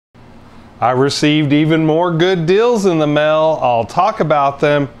I received even more good deals in the mail. I'll talk about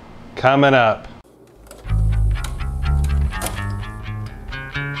them coming up.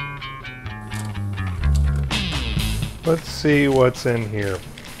 Let's see what's in here.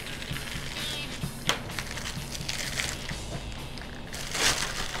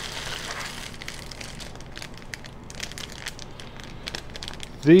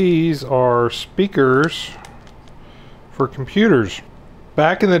 These are speakers for computers.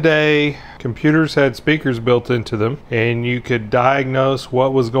 Back in the day, computers had speakers built into them, and you could diagnose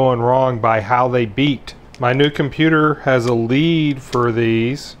what was going wrong by how they beat. My new computer has a lead for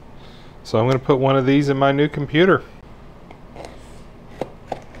these, so I'm going to put one of these in my new computer.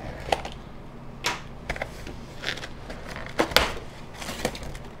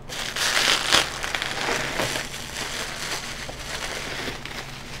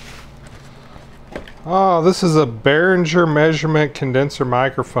 Oh, this is a Behringer measurement condenser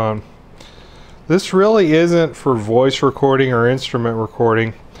microphone. This really isn't for voice recording or instrument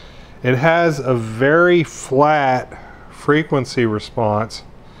recording. It has a very flat frequency response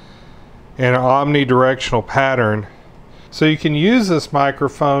and an omnidirectional pattern. So you can use this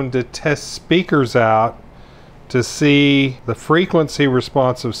microphone to test speakers out to see the frequency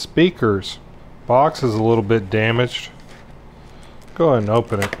response of speakers. Box is a little bit damaged. Go ahead and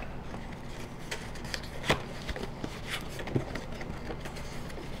open it.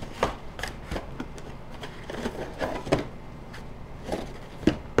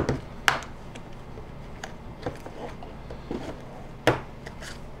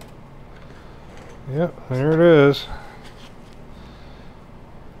 Yep, there it is.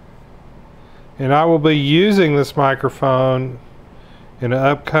 And I will be using this microphone in an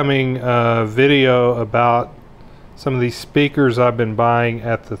upcoming video about some of these speakers I've been buying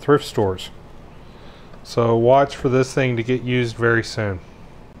at the thrift stores. So watch for this thing to get used very soon.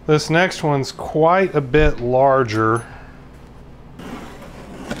 This next one's quite a bit larger.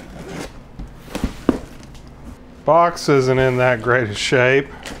 Box isn't in that great a shape.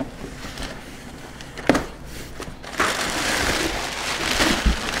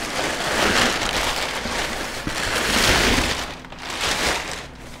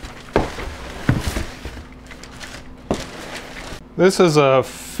 This is a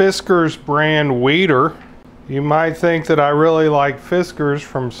Fiskars brand weeder. You might think that I really like Fiskars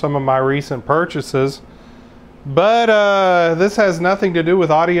from some of my recent purchases, but this has nothing to do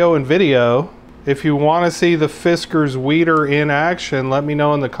with audio and video. If you want to see the Fiskars weeder in action, let me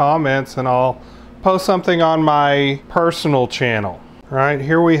know in the comments and I'll post something on my personal channel. All right,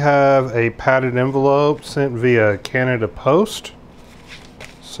 here we have a padded envelope sent via Canada Post.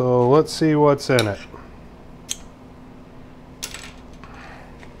 So let's see what's in it.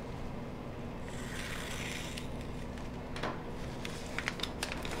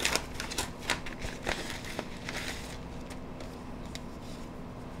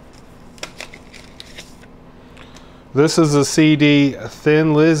 This is a CD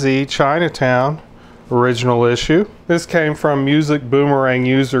Thin Lizzy Chinatown original issue. This came from Music Boomerang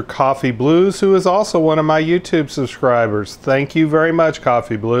user Coffee Blues, who is also one of my YouTube subscribers. Thank you very much,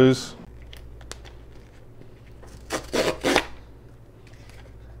 Coffee Blues.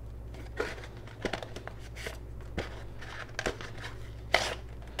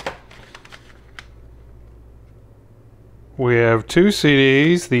 We have two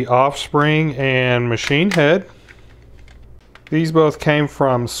CDs, the Offspring and Machine Head. These both came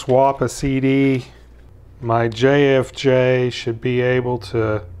from Swap a CD. My JFJ should be able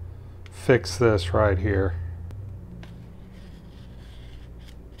to fix this right here.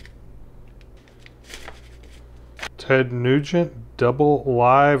 Ted Nugent Double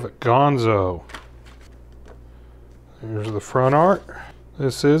Live Gonzo. Here's the front art.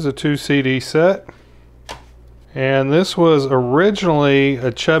 This is a 2 CD set. And this was originally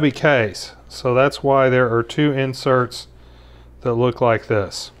a chubby case. So that's why there are two inserts that look like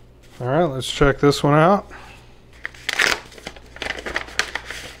this. All right, let's check this one out.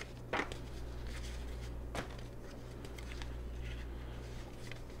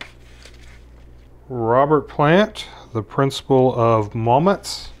 Robert Plant, The Principle of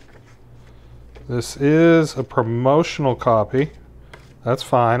Moments. This is a promotional copy. That's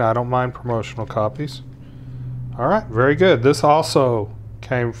fine, I don't mind promotional copies. All right, very good. This also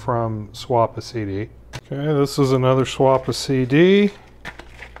came from Swap a CD. Okay, this is another Swap a CD.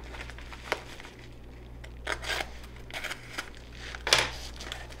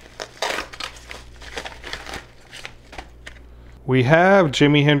 We have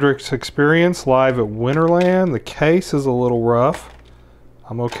Jimi Hendrix Experience live at Winterland. The case is a little rough.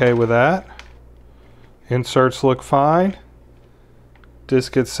 I'm okay with that. Inserts look fine.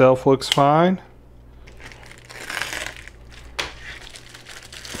 Disc itself looks fine.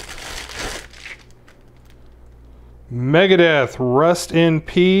 Megadeth, Rust in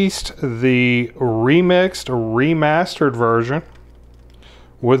Peace, the remixed, remastered version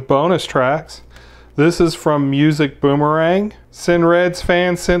with bonus tracks. This is from Music Boomerang. Sinred's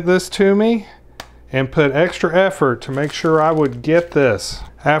fan sent this to me and put extra effort to make sure I would get this.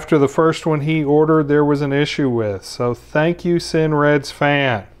 After the first one he ordered, there was an issue with. So thank you, Sinred's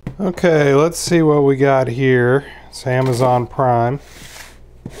fan. Okay, let's see what we got here. It's Amazon Prime.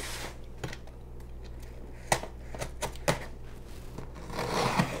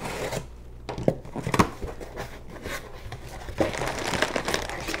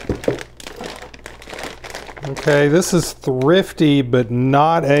 Okay, this is Thrifty, but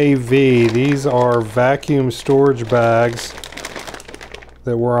not AV. These are vacuum storage bags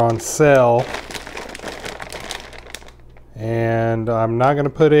that were on sale. And I'm not going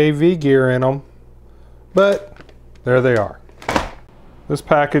to put AV gear in them, but there they are. This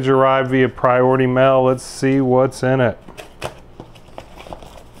package arrived via priority mail. Let's see what's in it.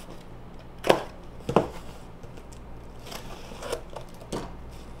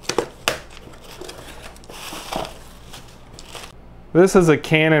 This is a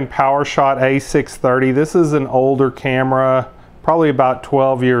Canon Powershot A630. This is an older camera, probably about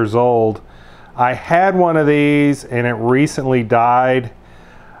 12 years old. I had one of these and it recently died.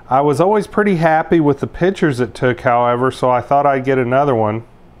 I was always pretty happy with the pictures it took, however, so I thought I'd get another one.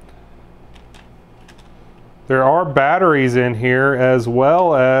 There are batteries in here as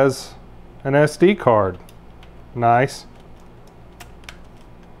well as an SD card. Nice.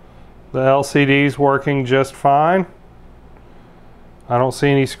 The LCD's working just fine. I don't see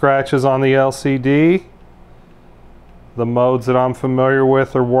any scratches on the LCD. The modes that I'm familiar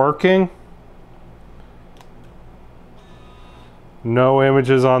with are working. No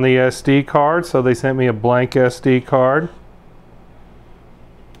images on the SD card, so they sent me a blank SD card.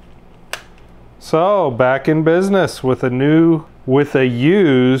 So, back in business with a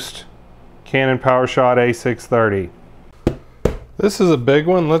used Canon Powershot A630. This is a big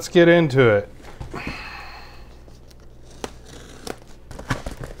one. Let's get into it.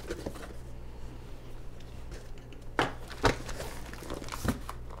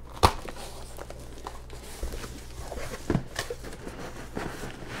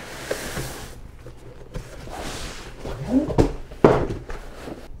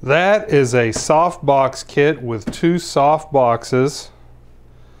 That is a softbox kit with 2 softboxes.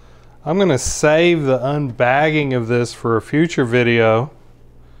 I'm going to save the unbagging of this for a future video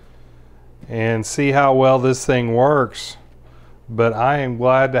and see how well this thing works, but I am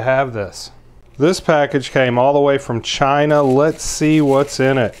glad to have this. This package came all the way from China. Let's see what's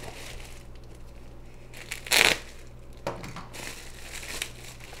in it.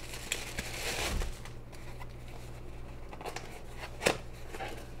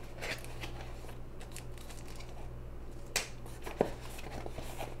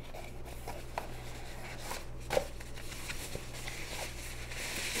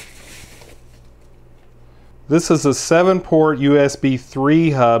 This is a 7-port USB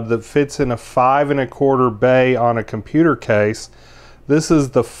 3 hub that fits in a 5 1/4 bay on a computer case. This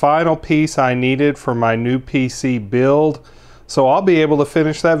is the final piece I needed for my new PC build, so I'll be able to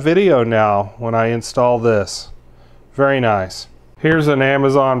finish that video now when I install this. Very nice. Here's an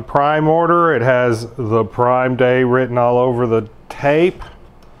Amazon Prime order. It has the Prime Day written all over the tape.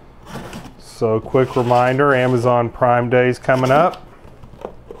 So quick reminder, Amazon Prime Day is coming up.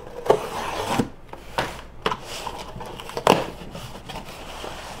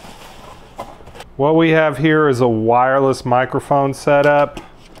 What we have here is a wireless microphone setup.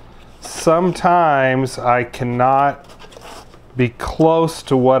 Sometimes I cannot be close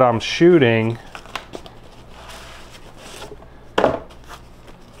to what I'm shooting,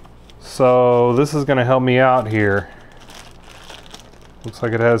 so this is going to help me out here. Looks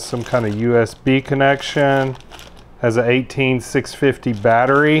like it has some kind of USB connection, has an 18650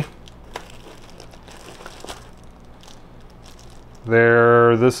 battery.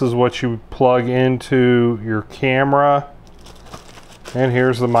 There, this is what you plug into your camera, and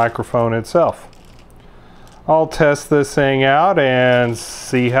here's the microphone itself. I'll test this thing out and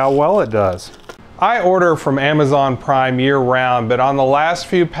see how well it does. I order from Amazon Prime year-round, but on the last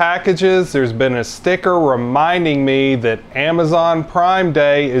few packages there's been a sticker reminding me that Amazon Prime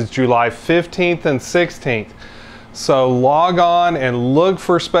Day is July 15th and 16th. So log on and look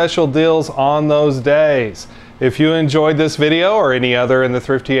for special deals on those days. If you enjoyed this video or any other in the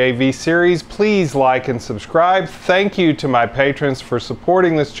Thrifty AV series, please like and subscribe. Thank you to my patrons for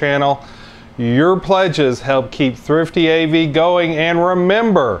supporting this channel. Your pledges help keep Thrifty AV going, and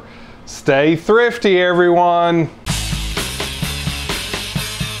remember, stay thrifty, everyone.